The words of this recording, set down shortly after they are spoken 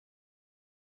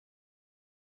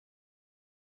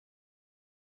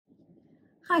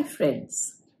Hi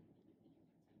friends.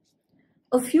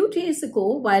 A few days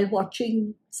ago, while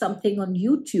watching something on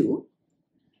YouTube,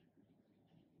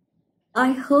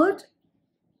 I heard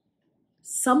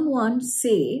someone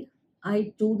say,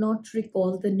 I do not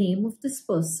recall the name of this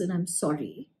person, I'm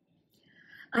sorry.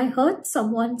 I heard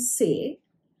someone say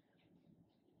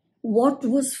what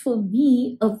was for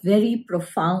me a very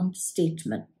profound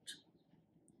statement.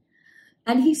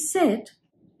 And he said,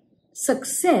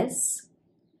 success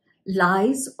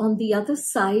lies on the other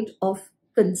side of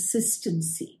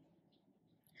consistency.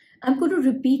 I'm going to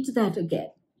repeat that again,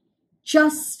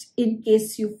 just in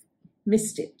case you've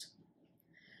missed it.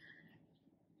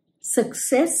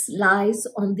 Success lies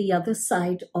on the other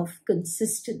side of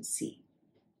consistency.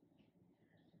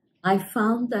 I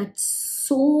found that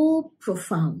so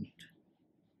profound.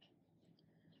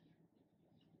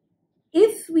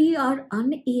 If we are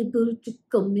unable to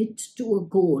commit to a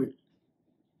goal,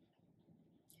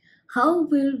 how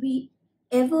will we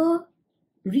ever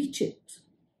reach it?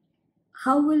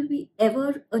 How will we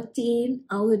ever attain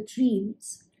our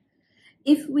dreams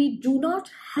if we do not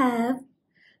have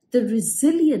the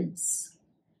resilience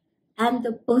and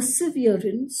the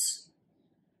perseverance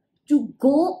to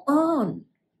go on?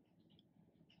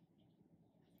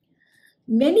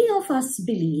 Many of us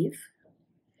believe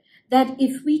that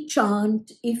if we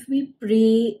chant, if we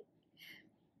pray,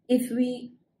 if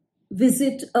we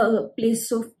visit a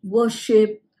place of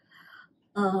worship,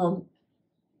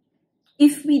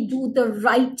 if we do the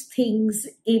right things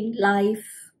in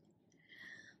life,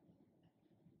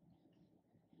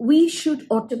 we should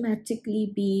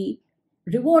automatically be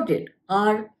rewarded.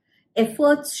 Our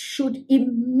efforts should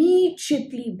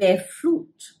immediately bear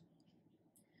fruit.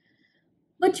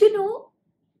 But you know,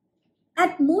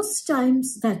 at most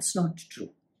times that's not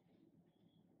true.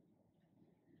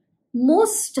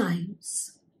 Most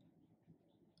times,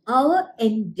 our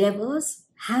endeavors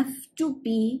have to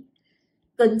be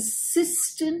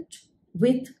consistent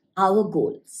with our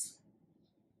goals.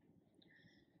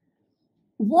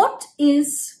 What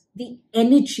is the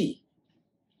energy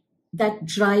that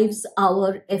drives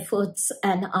our efforts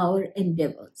and our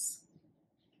endeavors?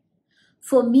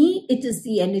 For me, it is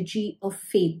the energy of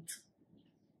faith.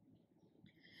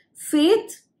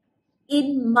 Faith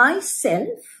in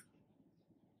myself,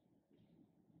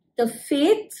 the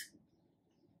faith,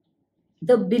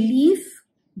 the belief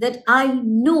that I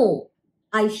know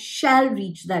I shall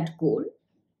reach that goal,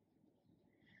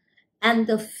 and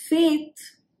the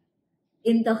faith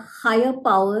in the higher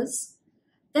powers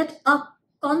that are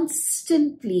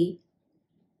constantly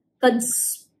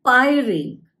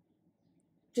conspiring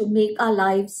to make our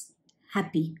lives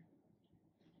happy.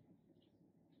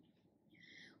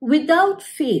 Without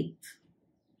faith,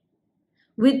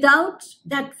 without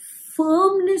that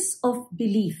firmness of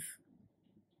belief,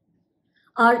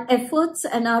 our efforts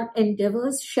and our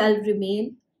endeavors shall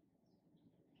remain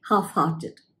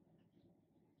half-hearted.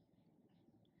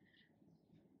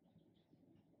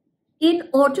 In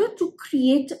order to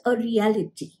create a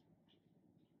reality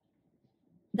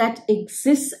that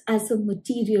exists as a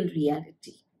material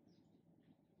reality,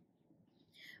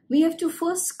 we have to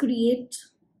first create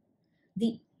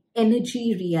the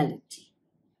energy reality.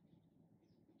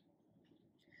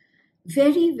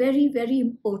 Very, very, very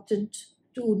important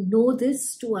to know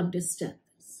this, to understand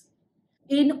this.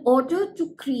 In order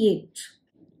to create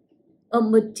a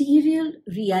material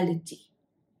reality,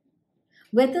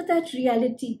 whether that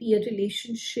reality be a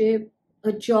relationship,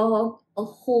 a job, a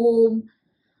home,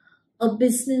 a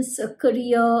business, a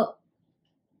career,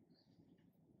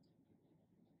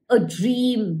 a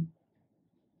dream,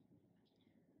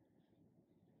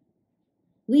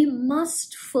 we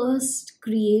must first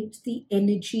create the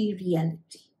energy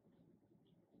reality.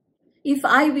 If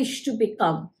I wish to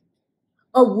become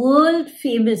a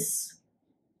world-famous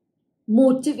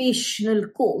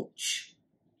motivational coach,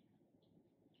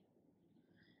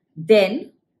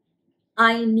 then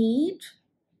I need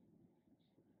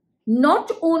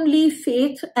not only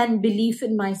faith and belief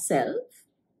in myself,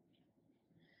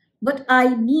 but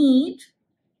I need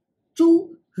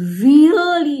to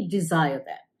really desire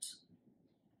that.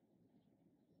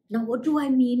 Now, what do I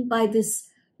mean by this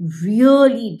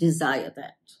really desire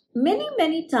that? Many,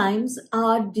 many times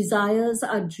our desires,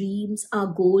 our dreams, our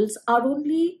goals are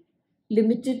only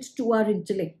limited to our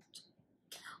intellect.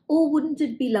 Oh, wouldn't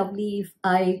it be lovely if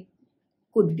I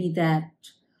could be that?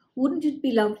 Wouldn't it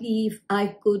be lovely if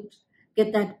I could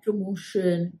get that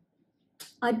promotion?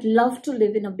 I'd love to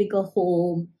live in a bigger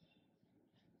home.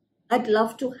 I'd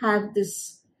love to have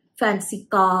this fancy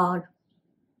car.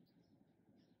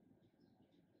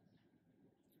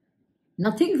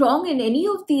 Nothing wrong in any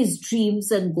of these dreams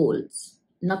and goals.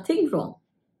 Nothing wrong.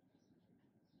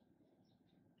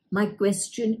 My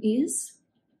question is,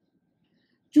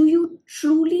 do you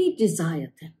truly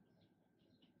desire them?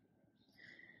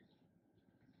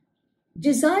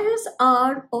 Desires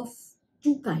are of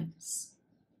two kinds.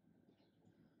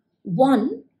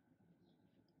 One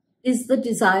is the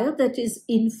desire that is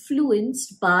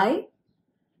influenced by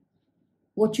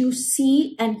what you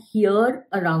see and hear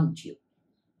around you.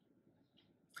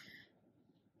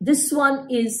 This one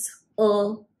is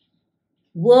a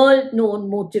world-known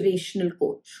motivational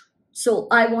coach. So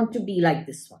I want to be like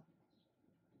this one.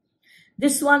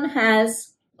 This one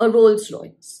has a Rolls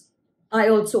Royce. I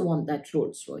also want that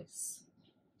Rolls Royce.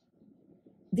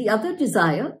 The other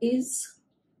desire is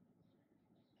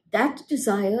that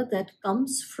desire that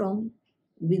comes from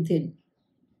within.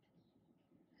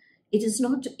 It is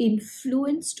not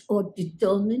influenced or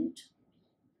determined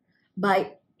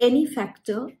by any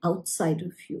factor outside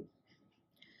of you.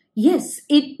 Yes,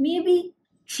 it may be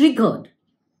triggered.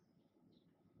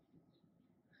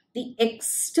 The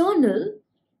external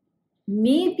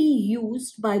may be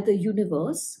used by the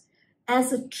universe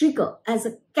as a trigger, as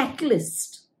a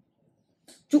catalyst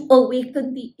to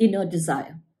awaken the inner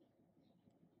desire.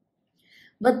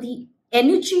 But the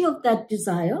energy of that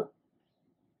desire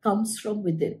comes from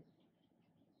within.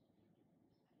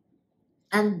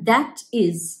 And that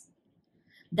is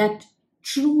that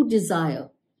true desire,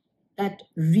 that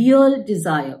real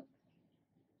desire.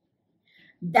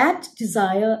 That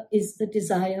desire is the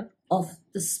desire of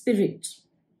the spirit.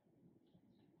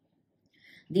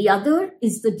 The other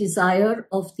is the desire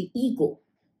of the ego.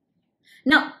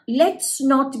 Now, let's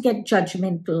not get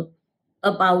judgmental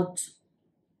about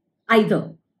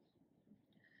either.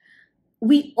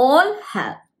 We all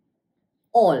have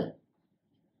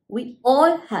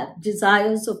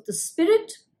desires of the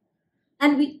spirit,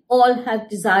 and we all have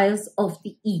desires of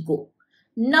the ego.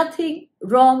 Nothing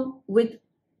wrong with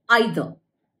either.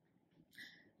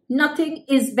 Nothing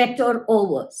is better or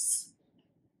worse.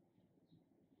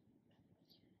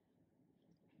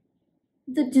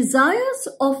 The desires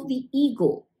of the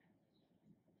ego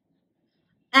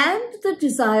and the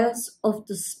desires of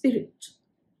the spirit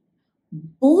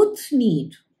both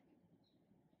need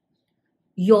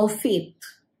your faith.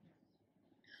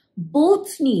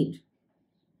 Both need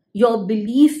your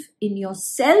belief in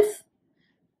yourself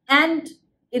and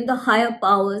in the higher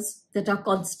powers that are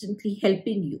constantly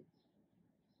helping you.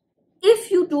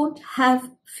 If you don't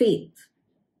have faith,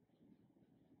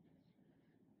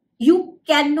 you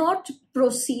cannot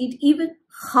proceed even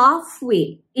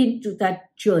halfway into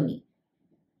that journey,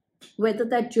 whether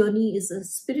that journey is a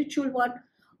spiritual one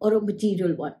or a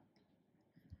material one.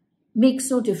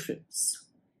 Makes no difference.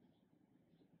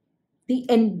 The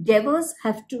endeavors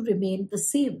have to remain the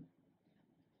same.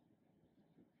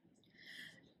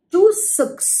 To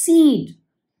succeed,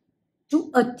 to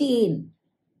attain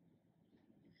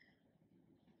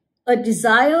a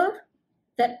desire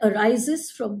that arises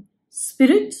from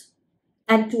spirit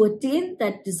and to attain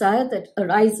that desire that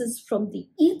arises from the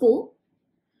ego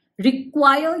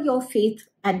require your faith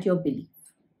and your belief.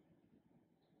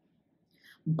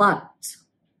 But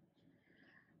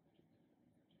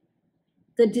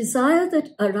the desire that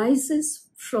arises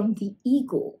from the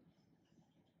ego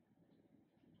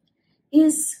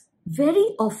is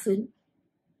very often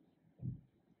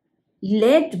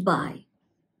led by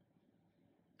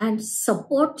and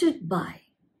supported by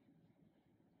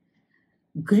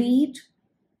greed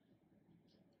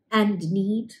and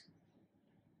need,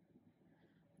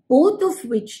 both of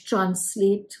which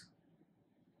translate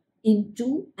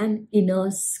into an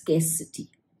inner scarcity.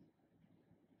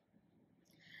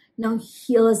 Now,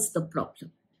 here's the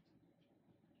problem.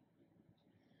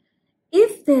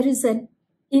 If there is an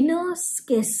inner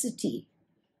scarcity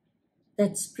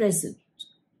that's present,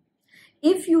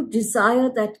 if you desire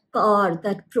that car,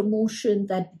 that promotion,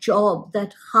 that job,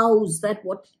 that house, that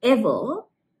whatever,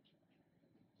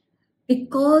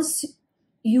 because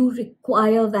you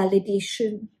require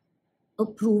validation,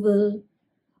 approval,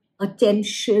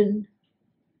 attention,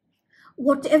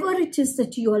 whatever it is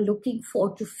that you are looking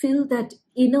for to fill that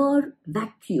inner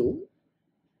vacuum,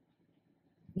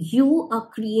 you are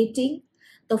creating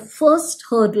the first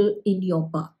hurdle in your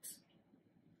path.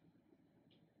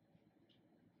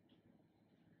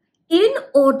 In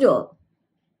order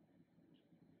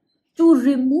to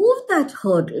remove that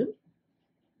hurdle,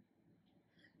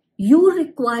 you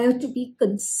require to be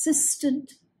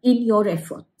consistent in your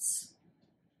efforts.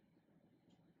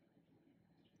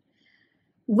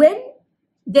 When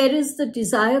there is the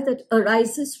desire that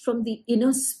arises from the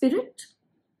inner spirit,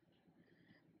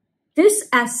 this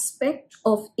aspect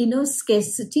of inner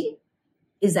scarcity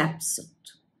is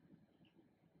absent.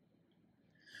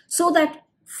 So that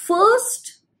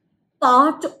first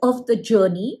part of the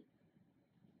journey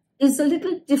is a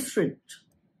little different.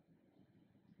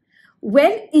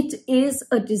 When it is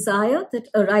a desire that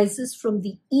arises from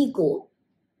the ego,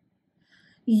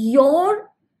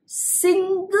 your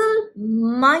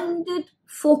single-minded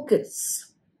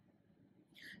focus,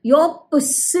 your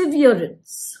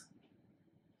perseverance,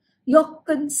 your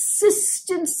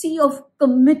consistency of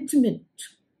commitment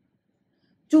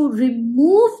to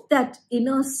remove that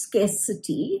inner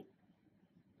scarcity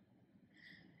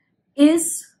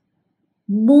is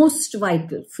most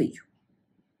vital for you.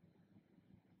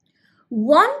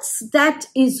 Once that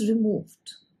is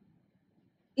removed,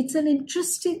 it's an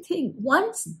interesting thing.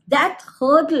 Once that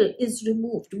hurdle is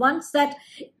removed, once that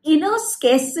inner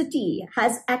scarcity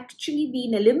has actually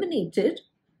been eliminated,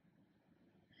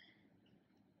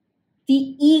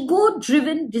 the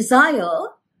ego-driven desire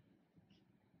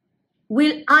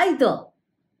will either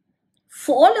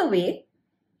fall away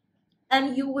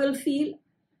and you will feel,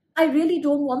 I really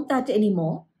don't want that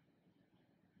anymore,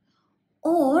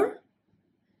 or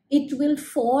it will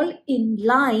fall in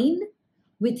line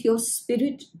with your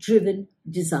spirit-driven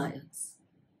desires.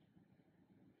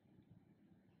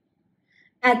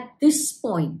 At this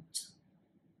point,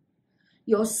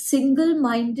 your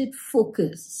single-minded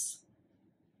focus,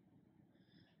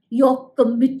 your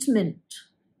commitment,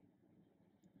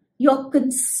 your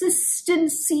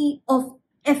consistency of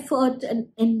effort and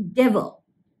endeavor,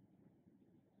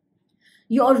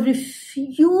 your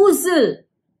refusal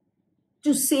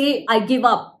to say, I give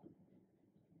up,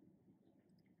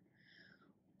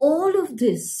 all of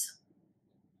this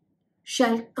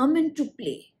shall come into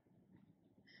play,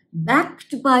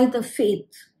 backed by the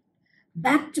faith,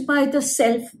 backed by the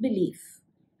self-belief,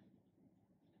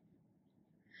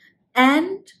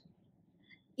 and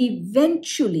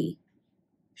eventually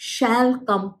shall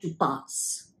come to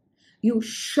pass. You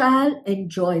shall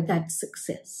enjoy that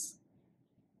success.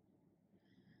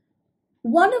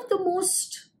 One of the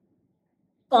most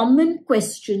common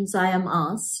questions I am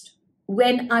asked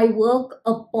when I work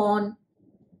upon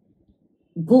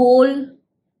goal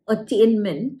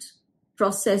attainment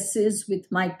processes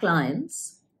with my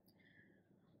clients,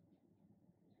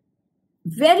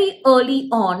 very early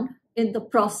on in the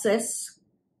process,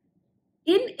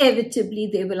 inevitably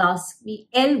they will ask me,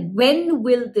 when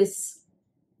will this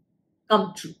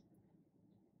come true?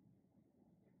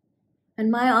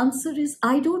 And my answer is,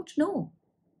 I don't know.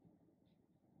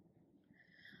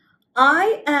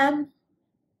 I am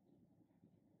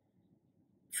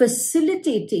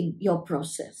facilitating your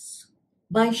process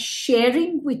by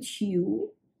sharing with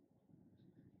you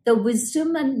the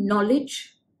wisdom and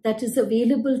knowledge that is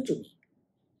available to me.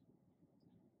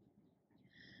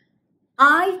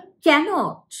 I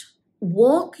cannot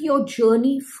walk your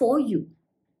journey for you.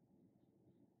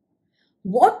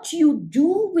 What you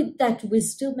do with that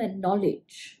wisdom and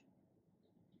knowledge,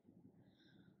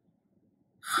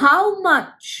 how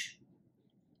much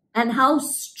and how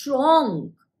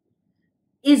strong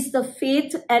is the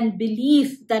faith and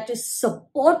belief that is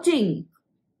supporting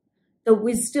the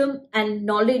wisdom and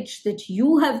knowledge that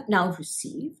you have now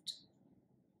received,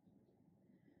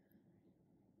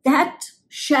 that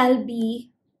shall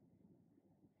be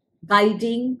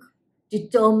guiding,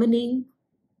 determining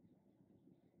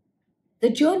the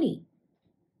journey,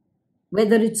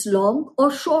 whether it's long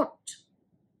or short.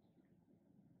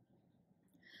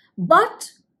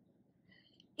 But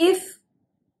if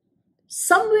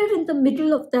somewhere in the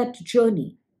middle of that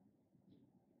journey,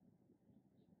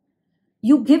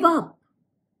 you give up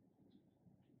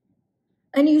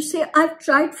and you say, I've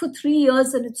tried for 3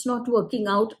 years and it's not working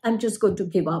out, I'm just going to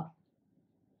give up.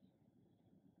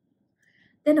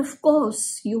 Then of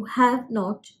course you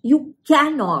cannot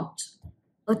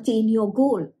attain your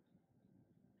goal.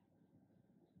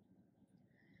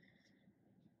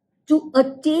 To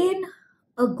attain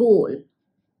a goal,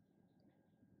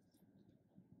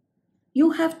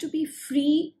 you have to be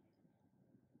free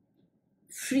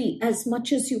as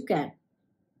much as you can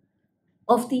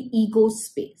of the ego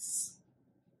space.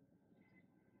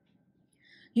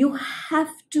 You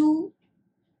have to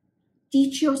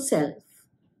teach yourself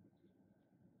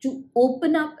to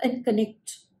open up and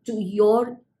connect to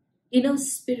your inner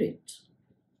spirit,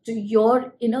 to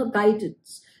your inner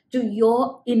guidance, to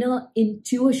your inner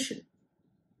intuition.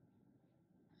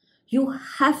 You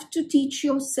have to teach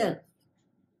yourself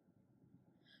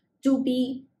to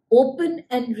be open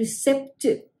and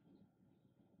receptive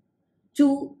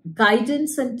to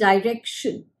guidance and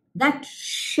direction that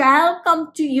shall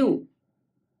come to you,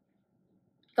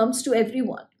 comes to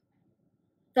everyone,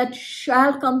 that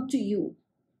shall come to you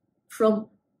from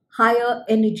higher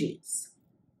energies.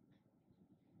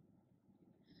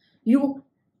 You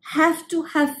have to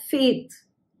have faith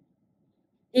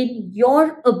in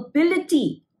your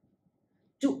ability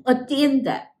to attain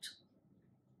that.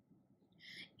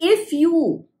 If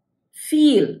you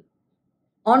feel,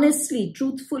 honestly,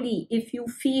 truthfully, if you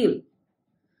feel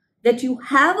that you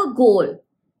have a goal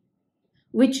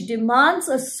which demands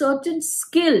a certain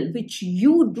skill which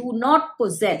you do not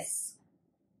possess,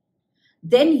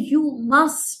 then you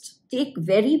must take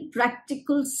very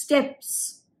practical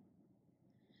steps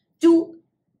to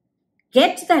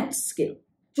get that skill,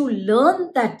 to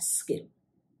learn that skill.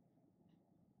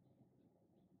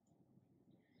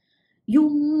 You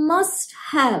must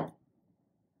have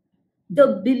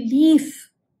the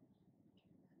belief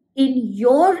in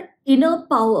your inner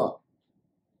power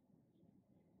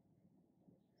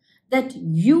that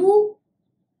you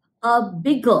are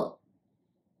bigger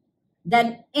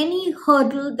than any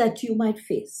hurdle that you might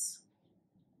face,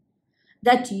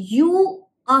 that you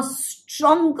are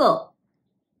stronger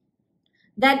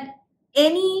than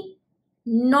any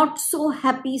not so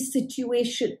happy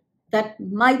situation that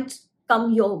might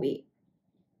come your way.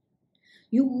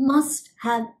 You must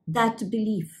have that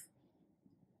belief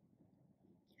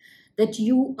that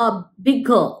you are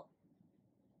bigger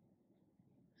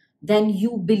than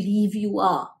you believe you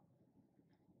are.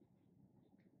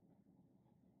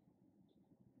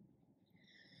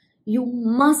 You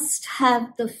must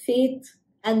have the faith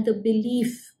and the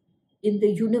belief in the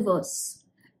universe,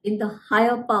 in the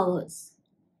higher powers,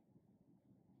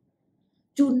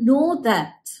 to know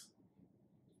that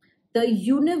the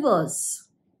universe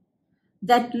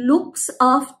that looks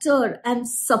after and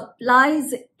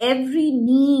supplies every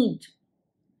need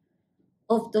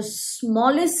of the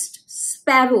smallest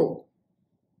sparrow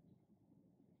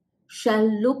shall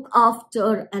look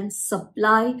after and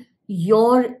supply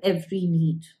your every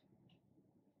need.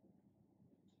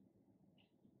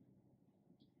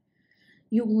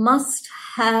 You must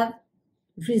have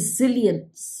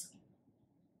resilience,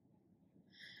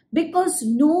 because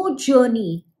no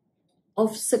journey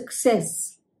of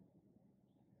success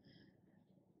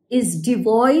is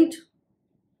devoid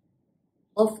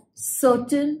of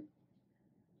certain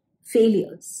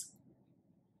failures.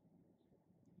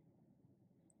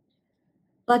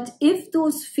 But if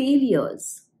those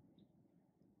failures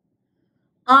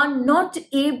are not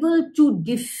able to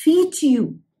defeat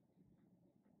you,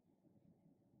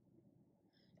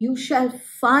 you shall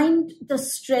find the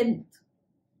strength,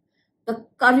 the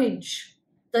courage,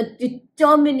 the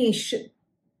determination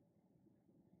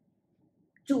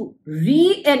to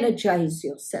re-energize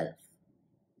yourself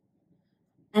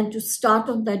and to start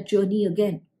on that journey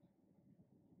again.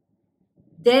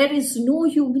 There is no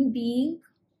human being,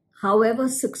 however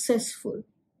successful,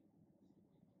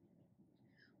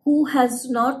 who has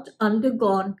not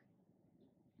undergone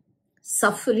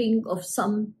suffering of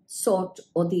some sort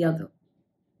or the other.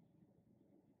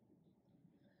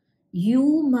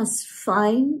 You must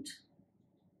find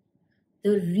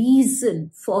the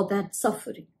reason for that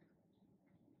suffering.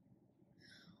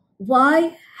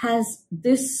 Why has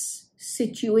this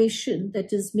situation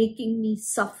that is making me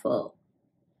suffer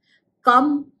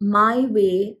come my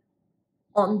way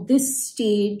on this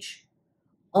stage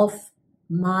of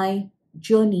my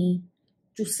journey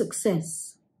to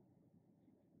success?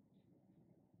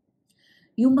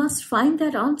 You must find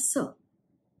that answer.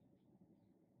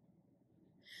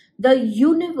 The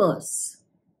universe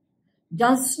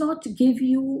does not give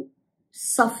you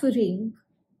suffering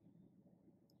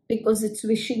because it's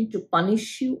wishing to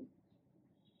punish you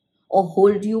or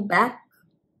hold you back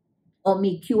or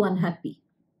make you unhappy.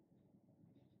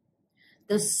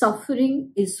 The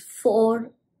suffering is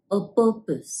for a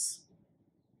purpose.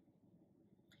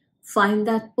 Find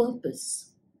that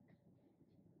purpose.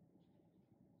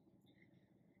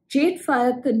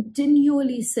 JadeFire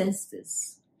continually says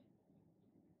this.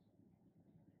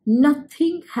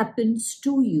 Nothing happens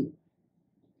to you.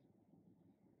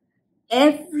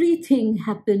 Everything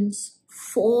happens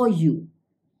for you.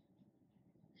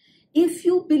 If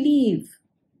you believe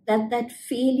that that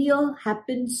failure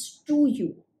happens to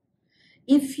you,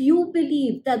 if you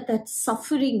believe that that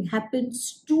suffering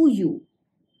happens to you,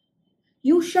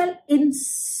 you shall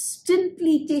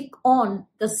instantly take on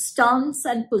the stance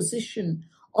and position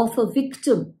of a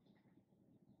victim.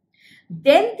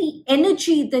 Then the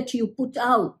energy that you put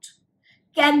out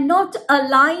cannot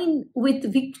align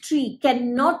with victory,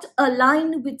 cannot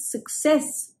align with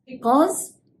success,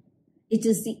 because it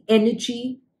is the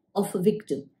energy of a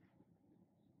victim.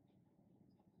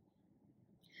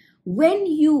 When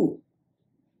you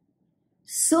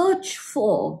search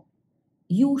for,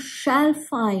 you shall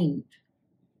find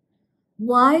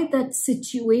why that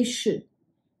situation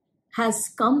has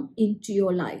come into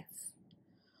your life.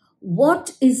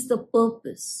 What is the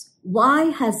purpose? Why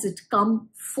has it come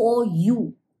for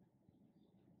you?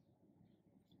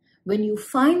 When you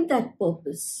find that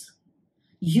purpose,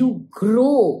 you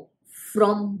grow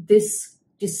from this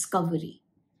discovery.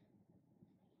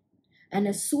 And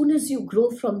as soon as you grow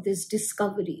from this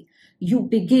discovery, you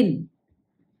begin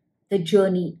the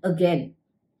journey again.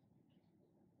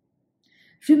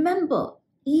 Remember,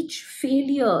 each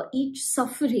failure, each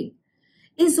suffering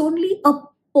is only a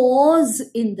pause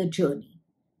in the journey.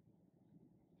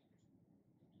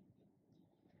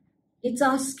 It's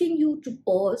asking you to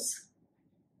pause,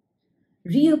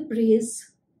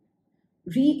 reappraise,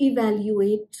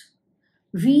 reevaluate,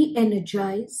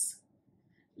 re-energize,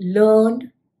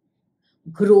 learn,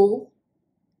 grow,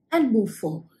 and move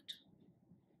forward.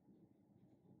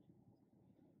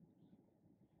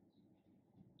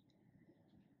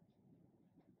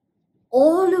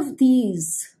 All of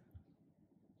these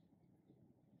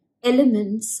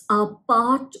elements are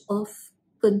part of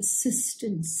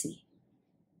consistency.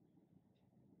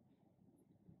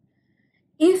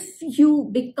 If you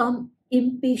become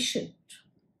impatient,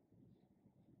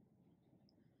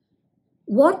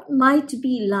 what might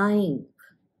be lying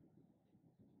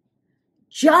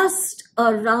just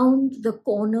around the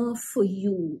corner for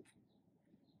you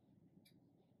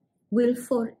will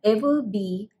forever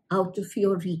be out of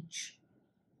your reach.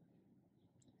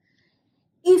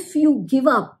 If you give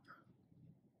up,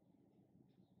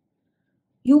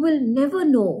 you will never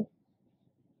know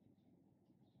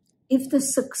if the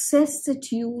success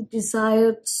that you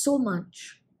desired so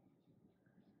much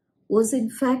was in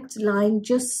fact lying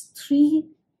just 3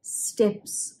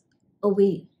 steps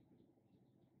away.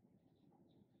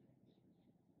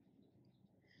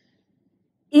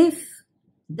 If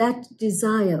that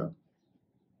desire,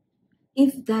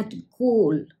 if that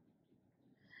goal,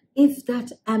 if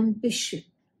that ambition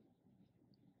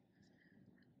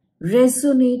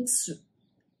resonates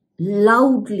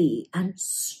loudly and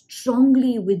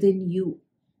strongly within you,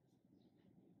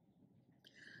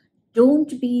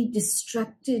 don't be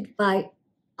distracted by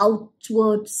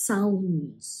outward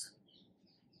sounds.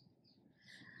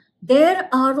 There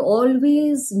are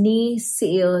always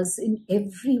naysayers in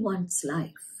everyone's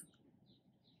life.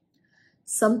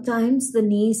 Sometimes the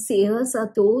naysayers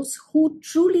are those who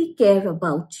truly care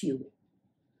about you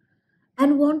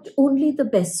and want only the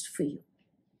best for you.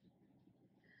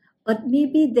 But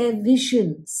maybe their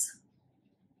visions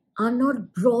are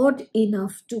not broad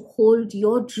enough to hold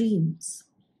your dreams.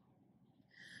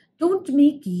 Don't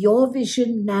make your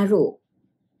vision narrow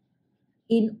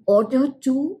in order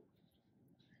to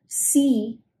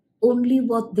see only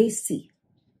what they see.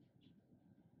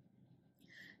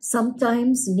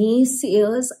 Sometimes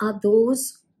naysayers are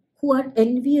those who are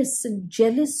envious and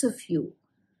jealous of you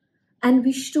and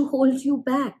wish to hold you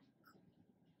back.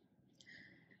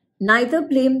 Neither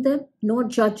blame them nor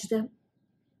judge them.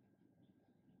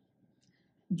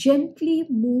 Gently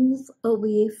move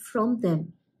away from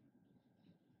them,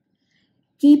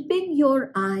 keeping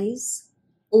your eyes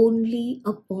only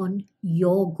upon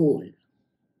your goal.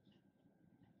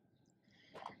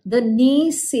 The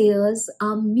naysayers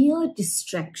are mere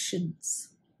distractions.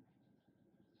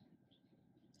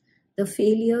 The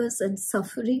failures and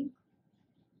suffering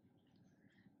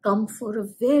come for a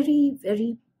very,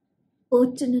 very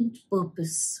pertinent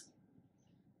purpose,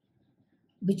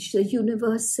 which the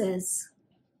universe says,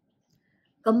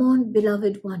 come on,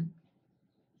 beloved one.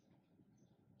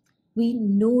 We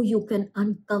know you can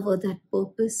uncover that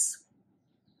purpose,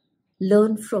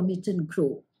 learn from it and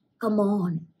grow. Come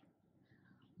on.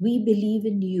 We believe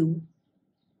in you.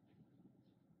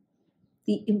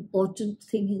 The important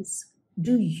thing is,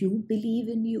 do you believe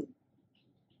in you?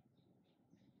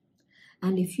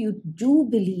 And if you do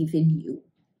believe in you,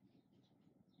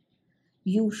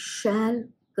 you shall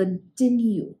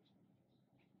continue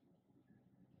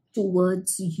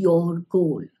towards your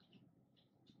goal.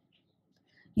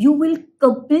 You will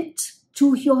commit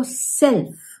to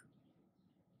yourself.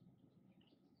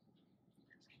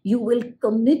 You will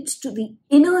commit to the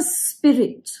inner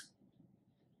spirit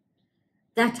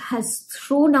that has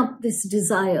thrown up this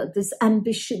desire, this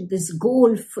ambition, this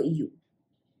goal for you.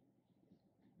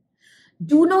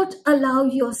 Do not allow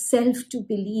yourself to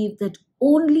believe that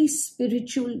only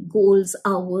spiritual goals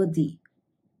are worthy.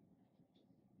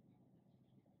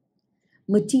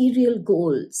 Material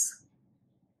goals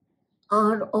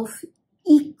are of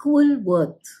equal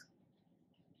worth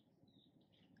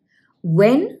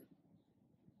when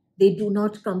they do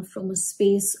not come from a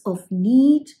space of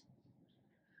need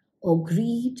or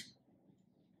greed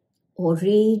or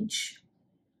rage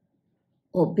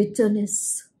or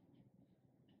bitterness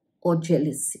or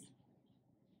jealousy.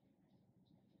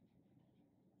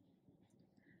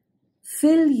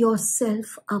 fill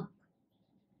yourself up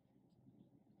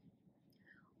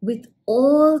with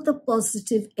all the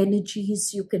positive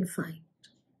energies you can find.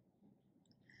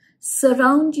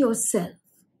 Surround yourself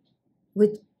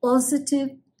with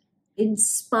positive,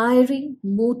 inspiring,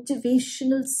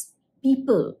 motivational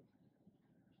people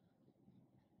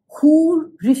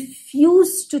who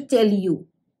refuse to tell you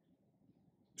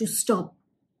to stop,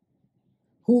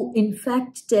 who in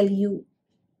fact tell you,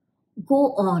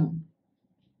 go on.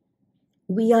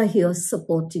 We are here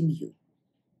supporting you.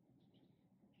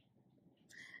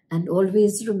 And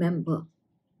always remember,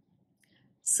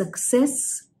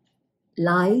 success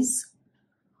lies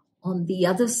on the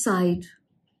other side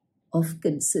of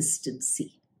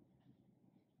consistency.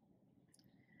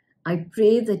 I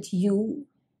pray that you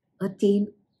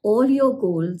attain all your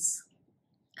goals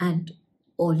and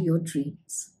all your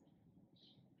dreams.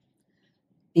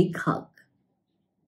 Big hug.